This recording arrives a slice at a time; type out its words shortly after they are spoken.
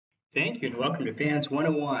Thank you and welcome to Fans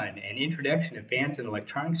 101, an introduction to fans and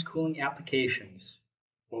electronics cooling applications,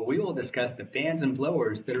 where we will discuss the fans and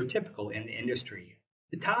blowers that are typical in the industry.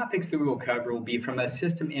 The topics that we will cover will be from a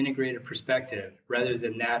system integrator perspective rather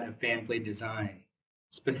than that of fan blade design.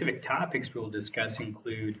 Specific topics we will discuss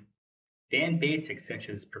include fan basics such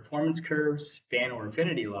as performance curves, fan or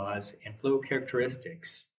affinity laws, and flow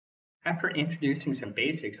characteristics. After introducing some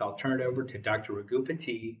basics, I'll turn it over to Dr. Raghu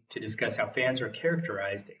Pati to discuss how fans are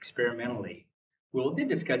characterized experimentally. We will then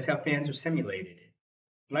discuss how fans are simulated.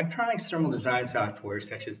 In electronics thermal design software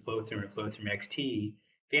such as Flowtherm and Flowtherm XT,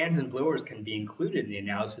 fans and blowers can be included in the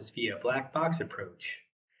analysis via a black box approach.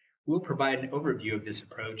 We'll provide an overview of this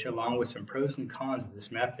approach along with some pros and cons of this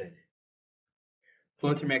method.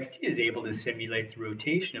 Flowtherm XT is able to simulate the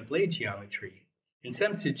rotation of blade geometry. In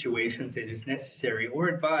some situations, it is necessary or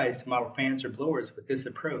advised to model fans or blowers with this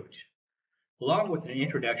approach. Along with an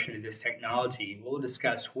introduction to this technology, we'll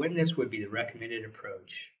discuss when this would be the recommended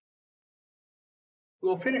approach. We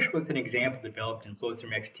will finish with an example developed in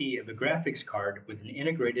Flowtherm XT of a graphics card with an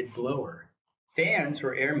integrated blower. Fans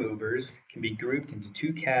or air movers can be grouped into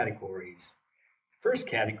two categories. The first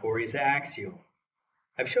category is axial.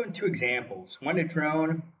 I've shown two examples, one a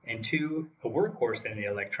drone and two a workhorse in the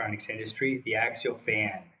electronics industry, the axial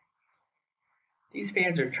fan. These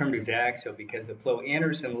fans are termed as axial because the flow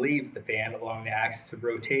enters and leaves the fan along the axis of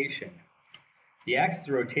rotation. The axis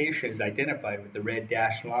of rotation is identified with the red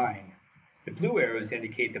dashed line. The blue arrows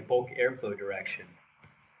indicate the bulk airflow direction.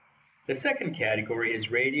 The second category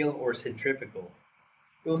is radial or centrifugal.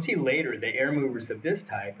 We will see later that air movers of this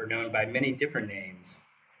type are known by many different names.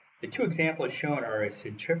 The two examples shown are a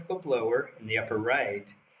centrifugal blower in the upper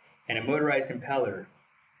right and a motorized impeller.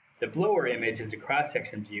 The blower image is a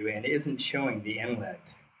cross-section view and isn't showing the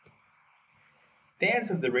inlet.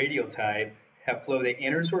 Fans of the radial type have flow that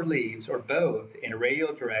enters or leaves, or both, in a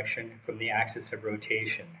radial direction from the axis of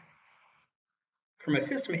rotation. From a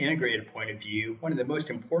system integrated point of view, one of the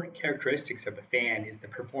most important characteristics of a fan is the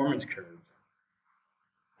performance curve.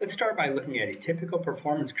 Let's start by looking at a typical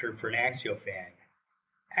performance curve for an axial fan.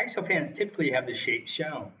 Axial fans typically have the shape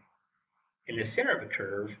shown. In the center of a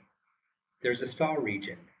curve, there's a stall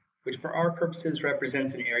region, which for our purposes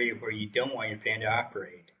represents an area where you don't want your fan to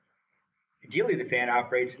operate. Ideally, the fan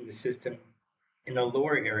operates in the system in the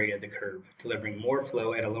lower area of the curve, delivering more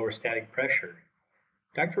flow at a lower static pressure.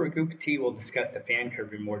 Dr. Raghu Pati will discuss the fan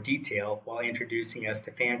curve in more detail while introducing us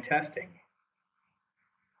to fan testing.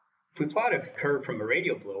 If we plot a curve from a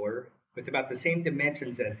radial blower with about the same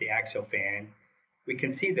dimensions as the axial fan, we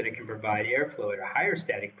can see that it can provide airflow at a higher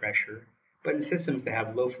static pressure, but in systems that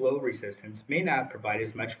have low flow resistance may not provide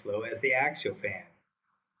as much flow as the axial fan.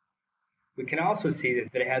 We can also see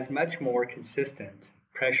that it has much more consistent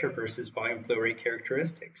pressure versus volume flow rate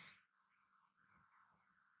characteristics.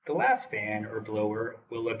 The last fan or blower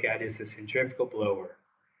we'll look at is the centrifugal blower.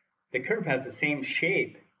 The curve has the same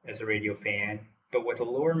shape as a radial fan, but with a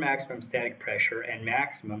lower maximum static pressure and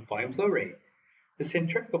maximum volume flow rate. The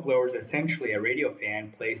centrifugal blower is essentially a radial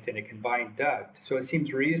fan placed in a confined duct, so it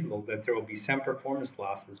seems reasonable that there will be some performance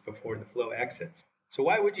losses before the flow exits. So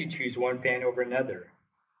why would you choose one fan over another?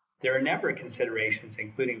 There are a number of considerations,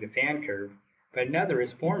 including the fan curve, but another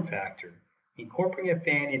is form factor. Incorporating a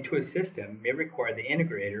fan into a system may require the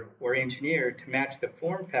integrator or engineer to match the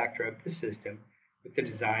form factor of the system with the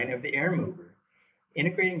design of the air mover.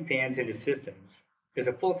 Integrating fans into systems is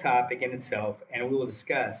a full topic in itself, and we will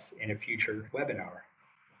discuss in a future webinar.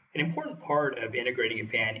 An important part of integrating a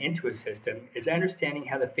fan into a system is understanding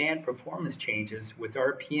how the fan performance changes with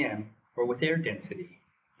RPM or with air density.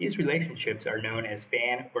 These relationships are known as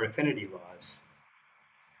fan or affinity laws.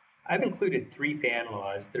 I've included three fan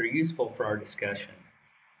laws that are useful for our discussion.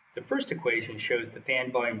 The first equation shows the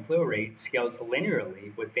fan volume flow rate scales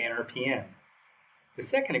linearly with fan RPM. The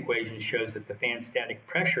second equation shows that the fan static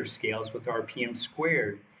pressure scales with RPM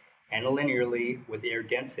squared and linearly with air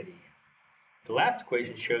density. The last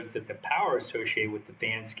equation shows that the power associated with the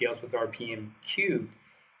fan scales with RPM cubed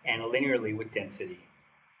and linearly with density.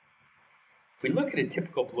 If we look at a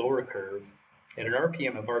typical blower curve at an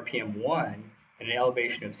RPM of RPM 1 and an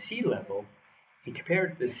elevation of sea level, and compare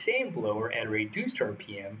it to the same blower at a reduced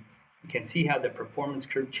RPM, we can see how the performance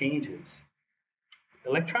curve changes.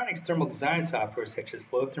 Electronics thermal design software such as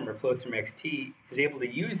Flowtherm or Flowtherm XT is able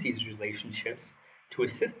to use these relationships to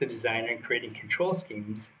assist the designer in creating control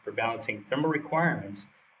schemes for balancing thermal requirements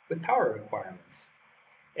with power requirements.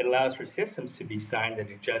 It allows for systems to be designed that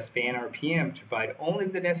adjust fan RPM to provide only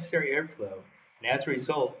the necessary airflow and as a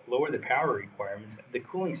result lower the power requirements of the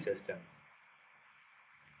cooling system.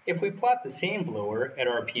 If we plot the same blower at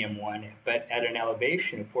RPM 1 but at an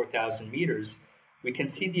elevation of 4,000 meters, we can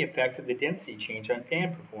see the effect of the density change on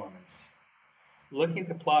fan performance. Looking at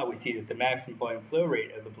the plot, we see that the maximum volume flow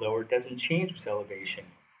rate of the blower doesn't change with elevation.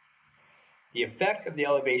 The effect of the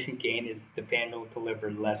elevation gain is that the fan will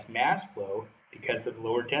deliver less mass flow because of the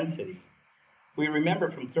lower density. We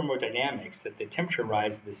remember from thermodynamics that the temperature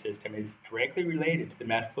rise of the system is directly related to the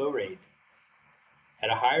mass flow rate. At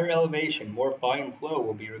a higher elevation, more volume flow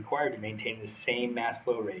will be required to maintain the same mass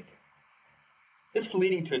flow rate. This is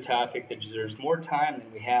leading to a topic that deserves more time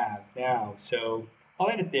than we have now, so I'll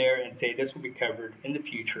end it there and say this will be covered in the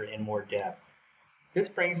future in more depth. This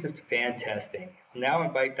brings us to fan testing. I'll now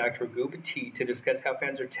invite Dr. Gupati to discuss how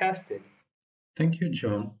fans are tested. Thank you,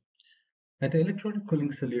 John. At Electronic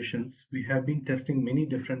Cooling Solutions, we have been testing many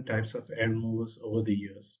different types of air movers over the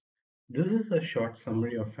years. This is a short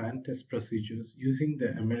summary of fan test procedures using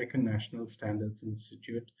the American National Standards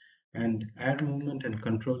Institute and Air Movement and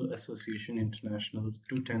Control Association International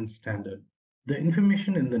 210 standard. The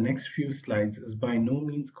information in the next few slides is by no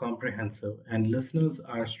means comprehensive, and listeners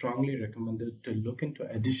are strongly recommended to look into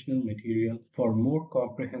additional material for more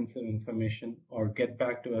comprehensive information or get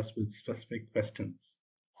back to us with specific questions.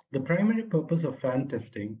 The primary purpose of fan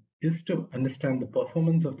testing is to understand the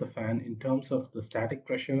performance of the fan in terms of the static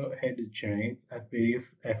pressure head it generates at various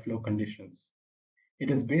airflow conditions.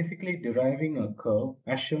 It is basically deriving a curve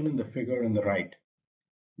as shown in the figure on the right.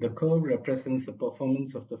 The curve represents the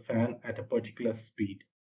performance of the fan at a particular speed.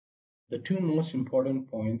 The two most important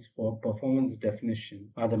points for performance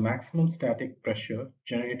definition are the maximum static pressure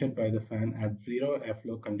generated by the fan at zero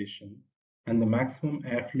airflow condition and the maximum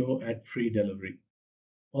airflow at free delivery.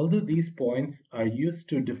 Although these points are used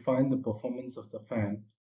to define the performance of the fan,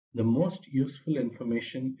 the most useful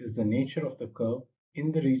information is the nature of the curve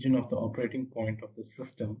in the region of the operating point of the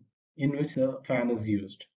system in which the fan is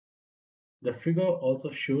used. The figure also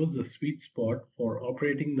shows the sweet spot for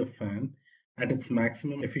operating the fan at its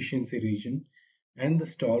maximum efficiency region and the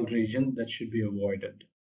stall region that should be avoided.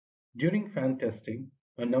 During fan testing,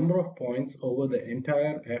 a number of points over the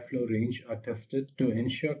entire airflow range are tested to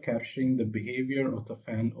ensure capturing the behavior of the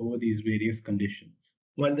fan over these various conditions.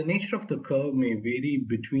 While the nature of the curve may vary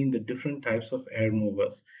between the different types of air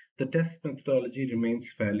movers, the test methodology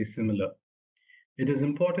remains fairly similar. It is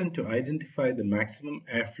important to identify the maximum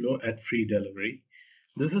airflow at free delivery.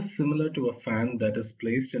 This is similar to a fan that is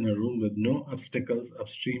placed in a room with no obstacles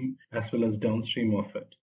upstream as well as downstream of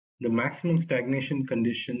it. The maximum stagnation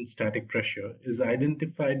condition static pressure is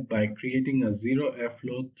identified by creating a zero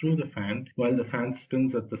airflow through the fan while the fan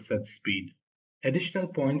spins at the set speed. Additional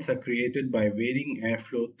points are created by varying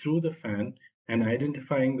airflow through the fan and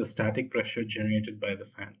identifying the static pressure generated by the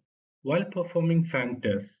fan. While performing fan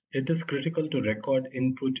tests, it is critical to record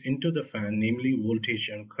input into the fan, namely voltage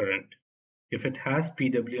and current. If it has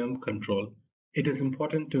PWM control, it is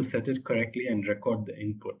important to set it correctly and record the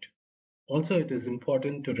input. Also, it is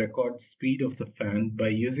important to record speed of the fan by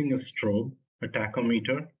using a strobe, a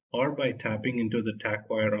tachometer, or by tapping into the tach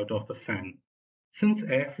wire out of the fan. Since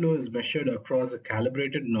airflow is measured across a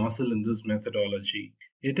calibrated nozzle in this methodology,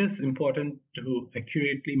 it is important to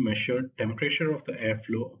accurately measure temperature of the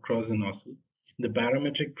airflow across the nozzle, the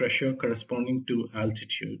barometric pressure corresponding to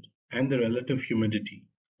altitude, and the relative humidity.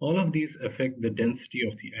 All of these affect the density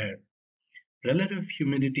of the air. Relative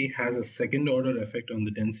humidity has a second-order effect on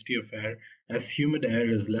the density of air, as humid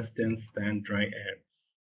air is less dense than dry air.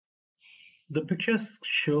 The pictures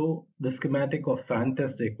show the schematic of fan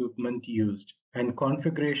test equipment used and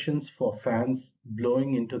configurations for fans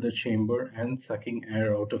blowing into the chamber and sucking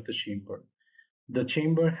air out of the chamber. The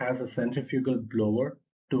chamber has a centrifugal blower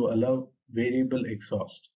to allow variable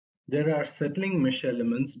exhaust. There are settling mesh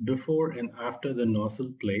elements before and after the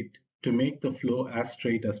nozzle plate to make the flow as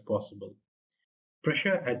straight as possible.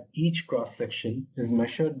 Pressure at each cross-section is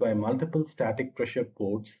measured by multiple static pressure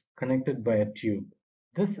ports connected by a tube.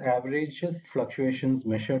 This averages fluctuations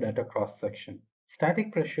measured at a cross-section.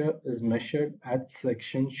 Static pressure is measured at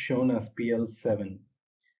sections shown as PL7.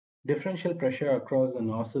 Differential pressure across the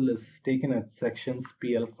nozzle is taken at sections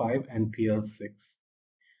PL5 and PL6.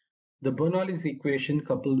 The Bernoulli's equation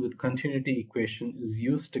coupled with continuity equation is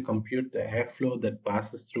used to compute the airflow that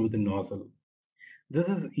passes through the nozzle. This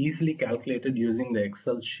is easily calculated using the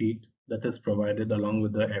Excel sheet that is provided along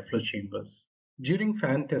with the airflow chambers. During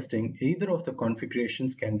fan testing, either of the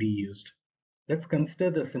configurations can be used. Let's consider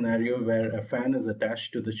the scenario where a fan is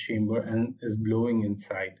attached to the chamber and is blowing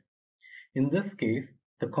inside. In this case,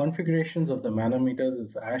 the configurations of the manometers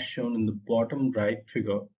is as shown in the bottom right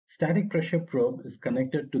figure. Static pressure probe is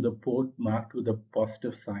connected to the port marked with a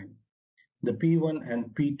positive sign. The P1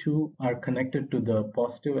 and P2 are connected to the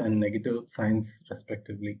positive and negative signs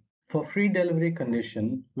respectively. For free delivery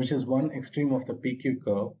condition, which is one extreme of the PQ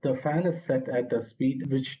curve, the fan is set at a speed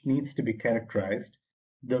which needs to be characterized.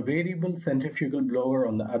 The variable centrifugal blower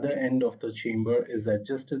on the other end of the chamber is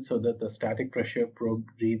adjusted so that the static pressure probe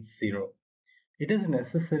reads zero. It is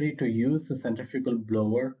necessary to use the centrifugal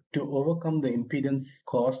blower to overcome the impedance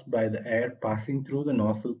caused by the air passing through the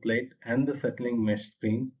nozzle plate and the settling mesh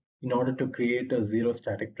screens in order to create a zero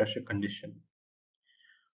static pressure condition.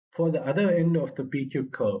 For the other end of the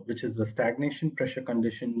PQ curve, which is the stagnation pressure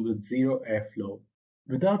condition with zero airflow,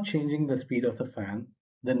 without changing the speed of the fan,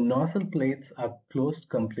 the nozzle plates are closed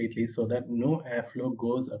completely so that no airflow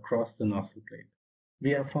goes across the nozzle plate. We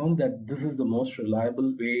have found that this is the most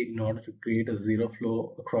reliable way in order to create a zero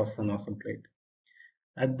flow across the nozzle plate.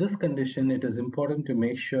 At this condition, it is important to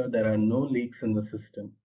make sure there are no leaks in the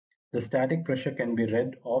system. The static pressure can be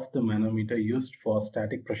read off the manometer used for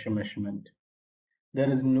static pressure measurement. There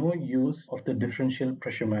is no use of the differential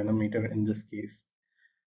pressure manometer in this case.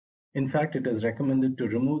 In fact, it is recommended to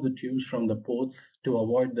remove the tubes from the ports to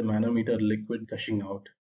avoid the manometer liquid gushing out.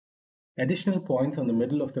 Additional points on the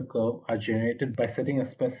middle of the curve are generated by setting a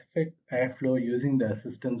specific airflow using the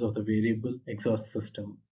assistance of the variable exhaust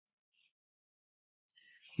system.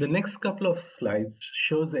 The next couple of slides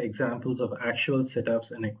shows the examples of actual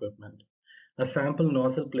setups and equipment. A sample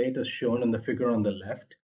nozzle plate is shown in the figure on the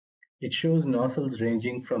left. It shows nozzles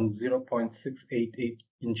ranging from 0.688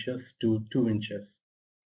 inches to 2 inches.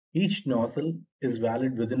 Each nozzle is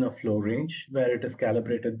valid within a flow range where it is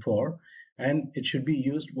calibrated for, and it should be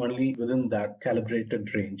used only within that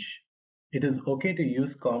calibrated range. It is okay to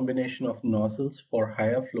use combination of nozzles for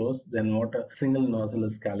higher flows than what a single nozzle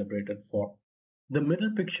is calibrated for. The middle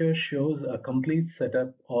picture shows a complete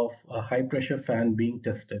setup of a high pressure fan being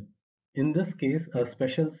tested. In this case, a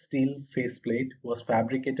special steel faceplate was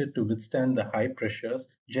fabricated to withstand the high pressures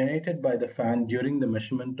generated by the fan during the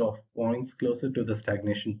measurement of points closer to the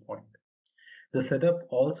stagnation point. The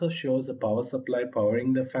setup also shows a power supply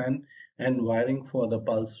powering the fan and wiring for the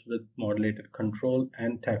pulse width modulated control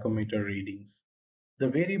and tachometer readings. The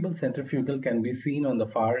variable centrifugal can be seen on the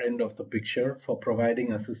far end of the picture for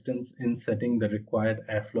providing assistance in setting the required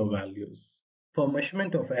airflow values. For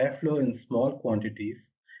measurement of airflow in small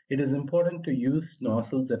quantities, it is important to use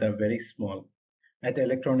nozzles that are very small. At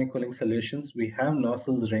Electronic Cooling Solutions, we have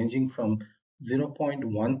nozzles ranging from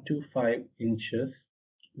 0.125 inches,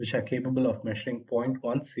 which are capable of measuring 0.1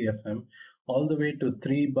 CFM, all the way to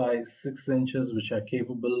 3 by 6 inches, which are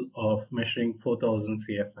capable of measuring 4000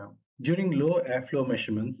 CFM. During low airflow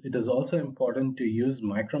measurements, it is also important to use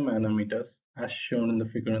micromanometers, as shown in the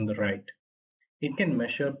figure on the right. It can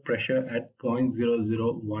measure pressure at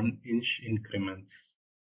 0.001 inch increments.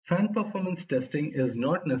 Fan performance testing is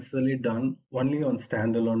not necessarily done only on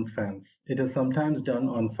standalone fans. It is sometimes done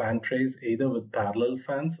on fan trays either with parallel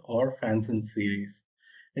fans or fans in series.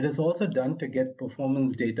 It is also done to get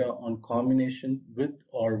performance data on combination with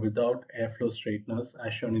or without airflow straighteners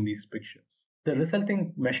as shown in these pictures. The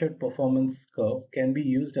resulting measured performance curve can be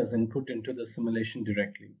used as input into the simulation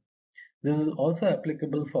directly. This is also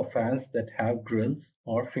applicable for fans that have grills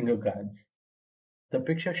or finger guides. The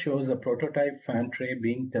picture shows a prototype fan tray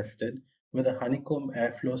being tested with a honeycomb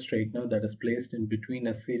airflow straightener that is placed in between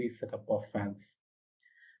a series setup of fans.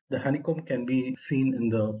 The honeycomb can be seen in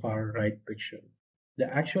the far right picture. The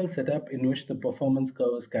actual setup in which the performance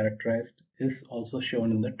curve is characterized is also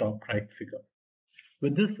shown in the top right figure.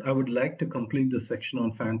 With this, I would like to complete this section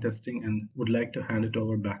on fan testing and would like to hand it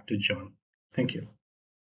over back to John. Thank you.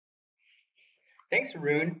 Thanks,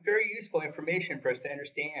 Arun. Very useful information for us to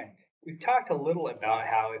understand. We've talked a little about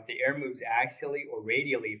how if the air moves axially or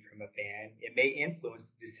radially from a fan, it may influence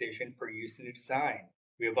the decision for use in a design.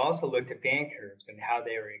 We have also looked at fan curves and how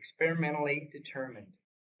they are experimentally determined.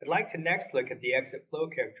 I'd like to next look at the exit flow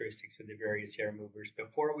characteristics of the various air movers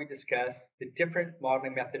before we discuss the different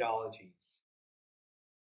modeling methodologies.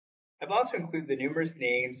 I've also included the numerous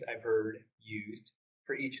names I've heard used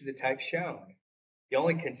for each of the types shown. The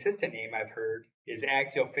only consistent name I've heard is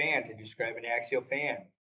axial fan to describe an axial fan.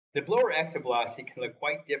 The blower exit velocity can look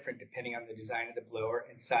quite different depending on the design of the blower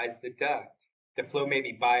and size of the duct. The flow may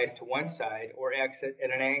be biased to one side or exit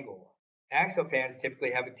at an angle. Axial fans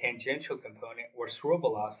typically have a tangential component or swirl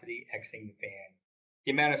velocity exiting the fan.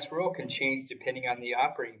 The amount of swirl can change depending on the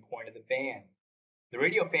operating point of the fan. The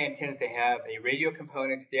radial fan tends to have a radial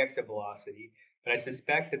component to the exit velocity, but I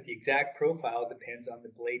suspect that the exact profile depends on the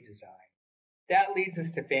blade design. That leads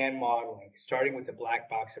us to fan modeling, starting with the black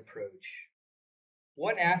box approach.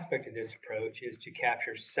 One aspect of this approach is to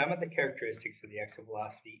capture some of the characteristics of the exit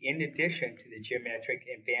velocity in addition to the geometric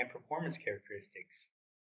and fan performance characteristics.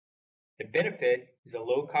 The benefit is a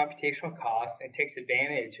low computational cost and takes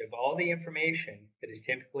advantage of all the information that is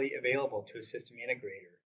typically available to a system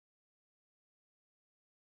integrator.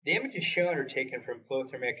 The images shown are taken from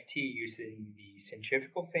Flowtherm XT using the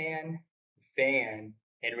centrifugal fan,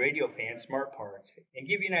 and radial fan smart parts and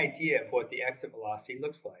give you an idea of what the exit velocity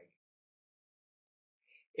looks like.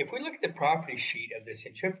 If we look at the property sheet of the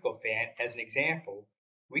centrifugal fan as an example,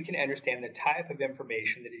 we can understand the type of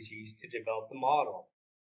information that is used to develop the model.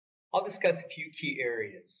 I'll discuss a few key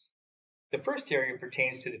areas. The first area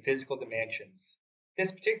pertains to the physical dimensions.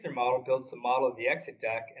 This particular model builds the model of the exit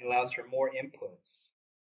duct and allows for more inputs.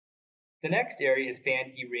 The next area is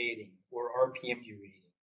fan derating, or RPM derating.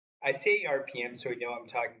 I say RPM so we know I'm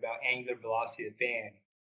talking about angular velocity of the fan,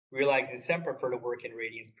 realizing some prefer to work in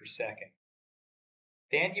radians per second.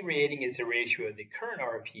 Fan derating is the ratio of the current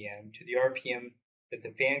RPM to the RPM that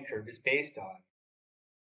the fan curve is based on.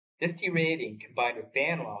 This derating, combined with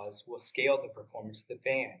fan laws, will scale the performance of the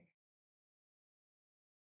fan.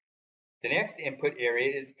 The next input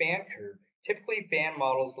area is fan curve. Typically, fan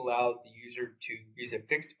models allow the user to use a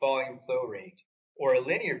fixed volume flow rate, or a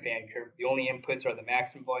linear fan curve. The only inputs are the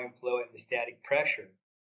maximum volume flow and the static pressure,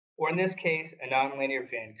 or in this case, a nonlinear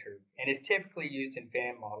fan curve, and is typically used in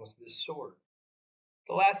fan models of this sort.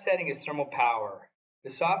 The last setting is thermal power. The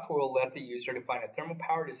software will let the user define a thermal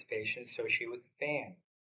power dissipation associated with the fan.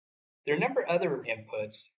 There are a number of other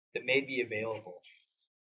inputs that may be available.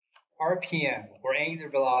 RPM, or angular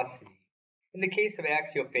velocity. In the case of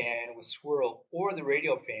axial fan with swirl or the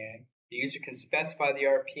radial fan, the user can specify the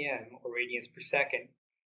RPM, or radians per second,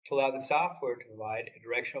 to allow the software to provide a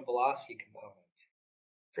directional velocity component.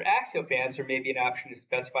 For axial fans, there may be an option to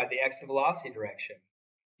specify the exit velocity direction.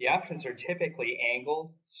 The options are typically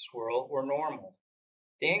angled, swirl, or normal.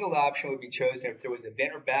 The angled option would be chosen if there was a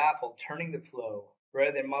vent or baffle turning the flow.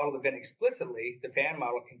 Rather than model the vent explicitly, the fan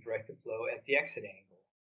model can direct the flow at the exit angle.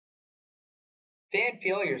 Fan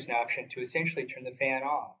failure is an option to essentially turn the fan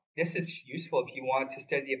off. This is useful if you want to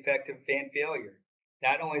study the effect of fan failure,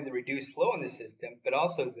 not only the reduced flow in the system, but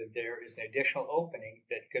also that there is an additional opening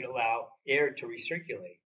that could allow air to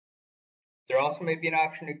recirculate. There also may be an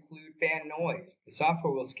option to include fan noise. The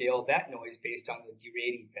software will scale that noise based on the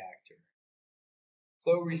derating factor.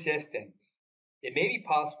 Flow resistance. It may be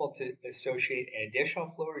possible to associate an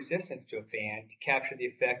additional flow resistance to a fan to capture the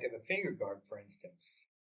effect of a finger guard, for instance.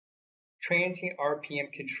 Transient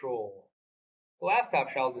RPM control. The last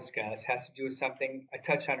option I'll discuss has to do with something I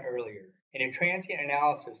touched on earlier. In a transient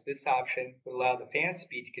analysis, this option would allow the fan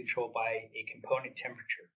speed to control by a component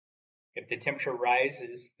temperature. If the temperature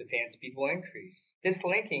rises, the fan speed will increase. This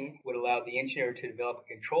linking would allow the engineer to develop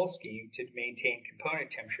a control scheme to maintain component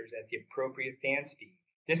temperatures at the appropriate fan speed.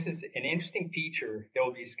 This is an interesting feature that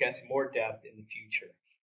will be discussed in more depth in the future.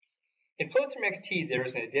 In Flowtherm XT, there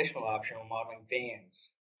is an additional option when modeling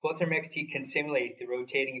fans. Flowtherm XT can simulate the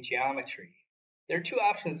rotating geometry. There are two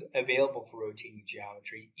options available for rotating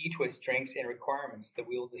geometry, each with strengths and requirements that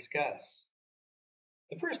we will discuss.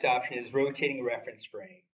 The first option is rotating reference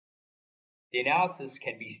frame. The analysis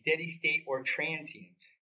can be steady state or transient.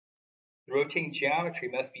 The rotating geometry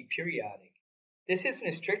must be periodic. This isn't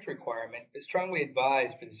a strict requirement, but strongly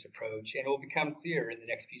advised for this approach, and it will become clearer in the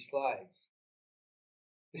next few slides.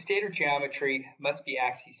 The stator geometry must be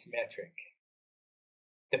axisymmetric.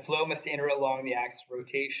 The flow must enter along the axis of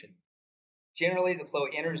rotation. Generally, the flow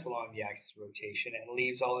enters along the axis of rotation and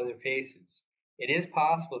leaves all other faces. It is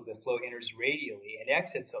possible that the flow enters radially and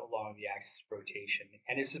exits along the axis of rotation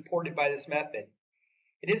and is supported by this method.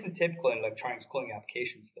 It isn't typical in electronics cooling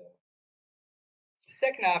applications, though. The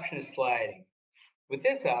second option is sliding. With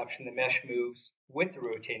this option, the mesh moves with the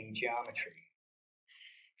rotating geometry.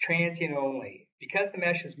 Transient only. Because the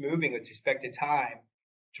mesh is moving with respect to time,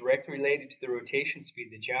 directly related to the rotation speed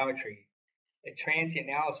of the geometry, a transient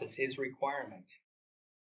analysis is a requirement.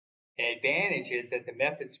 An advantage is that the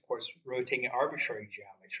method supports rotating arbitrary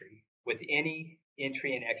geometry with any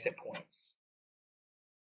entry and exit points.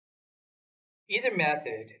 Either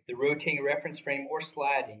method, the rotating reference frame or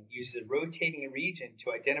sliding, uses a rotating region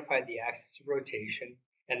to identify the axis of rotation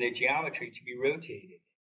and the geometry to be rotated.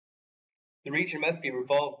 The region must be a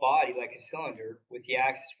revolved body like a cylinder with the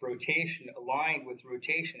axis of rotation aligned with the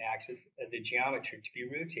rotation axis of the geometry to be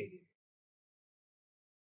rotated.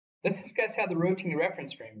 Let's discuss how the rotating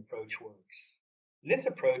reference frame approach works. In this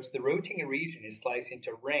approach, the rotating region is sliced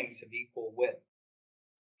into rings of equal width.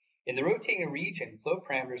 In the rotating region, flow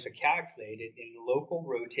parameters are calculated in the local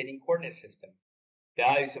rotating coordinate system.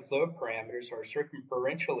 Values of flow parameters are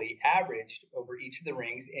circumferentially averaged over each of the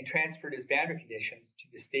rings and transferred as boundary conditions to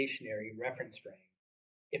the stationary reference frame.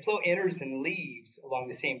 If flow enters and leaves along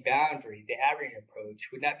the same boundary, the averaging approach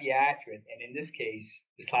would not be accurate, and in this case,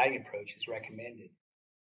 the sliding approach is recommended.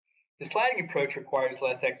 The sliding approach requires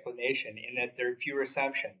less explanation in that there are fewer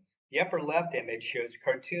assumptions. The upper left image shows a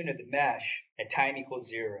cartoon of the mesh at time equals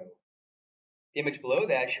 0. The image below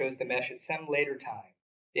that shows the mesh at some later time.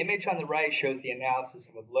 The image on the right shows the analysis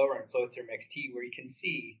of a blower in Flowtherm XT, where you can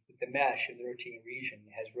see that the mesh in the rotating region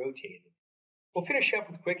has rotated. We'll finish up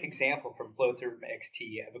with a quick example from Flowtherm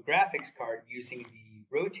XT of a graphics card using the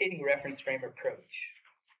rotating reference frame approach.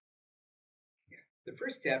 The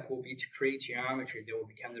first step will be to create geometry that will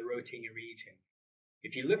become the rotating region.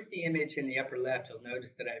 If you look at the image in the upper left, you'll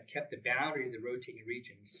notice that I've kept the boundary of the rotating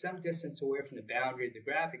region some distance away from the boundary of the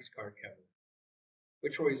graphics card cover,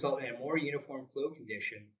 which will result in a more uniform flow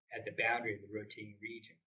condition at the boundary of the rotating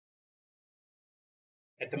region.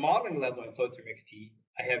 At the modeling level in Flowtherm XT,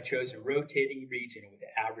 I have chosen rotating region with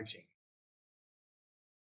averaging.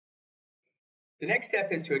 The next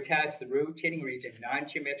step is to attach the rotating region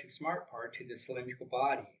non-geometric smart part to the cylindrical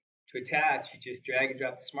body. To attach, you just drag and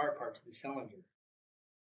drop the smart part to the cylinder.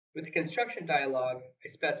 With the construction dialog, I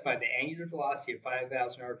specify the angular velocity of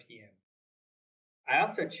 5,000 RPM. I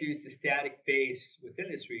also choose the static face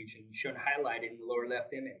within this region, shown highlighted in the lower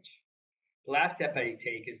left image. The last step I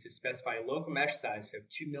take is to specify a local mesh size of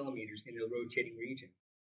 2 millimeters in the rotating region.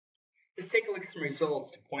 Let's take a look at some results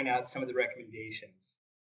to point out some of the recommendations.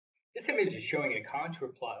 This image is showing a contour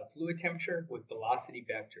plot of fluid temperature with velocity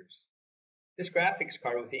vectors. This graphics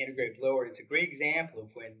card with the integrated blower is a great example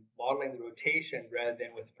of when modeling the rotation rather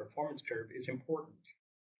than with the performance curve is important.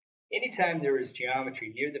 Anytime there is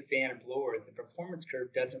geometry near the fan or blower, the performance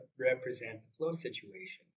curve doesn't represent the flow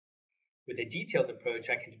situation. With a detailed approach,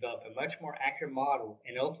 I can develop a much more accurate model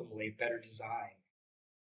and ultimately a better design.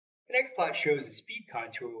 The next plot shows a speed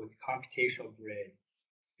contour with a computational grid.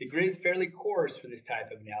 The grid is fairly coarse for this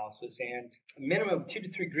type of analysis, and a minimum of 2 to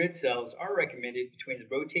 3 grid cells are recommended between the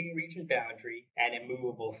rotating region boundary and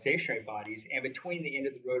immovable stationary bodies and between the end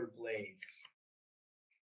of the rotor blades.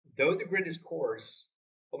 Though the grid is coarse,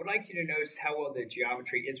 I would like you to notice how well the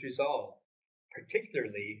geometry is resolved,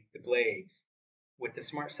 particularly the blades, with the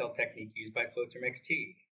Smart Cell technique used by Flowtherm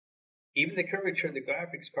XT. Even the curvature of the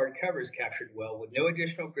graphics card cover is captured well with no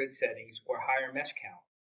additional grid settings or higher mesh count.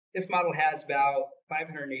 This model has about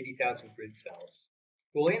 580,000 grid cells.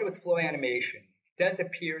 We'll end with flow animation. It does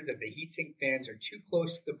appear that the heatsink fins are too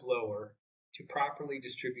close to the blower to properly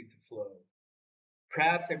distribute the flow.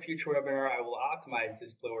 Perhaps in a future webinar I will optimize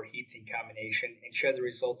this blower heatsink combination and show the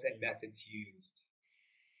results and methods used.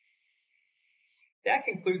 That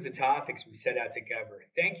concludes the topics we set out to cover.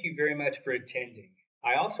 Thank you very much for attending.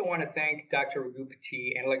 I also want to thank Dr.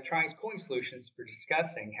 Raghupati and Electronics Cooling Solutions for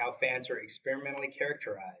discussing how fans are experimentally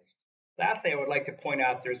characterized. Lastly, I would like to point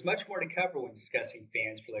out there's much more to cover when discussing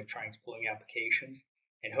fans for electronics cooling applications,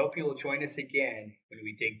 and hope you will join us again when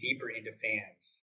we dig deeper into fans.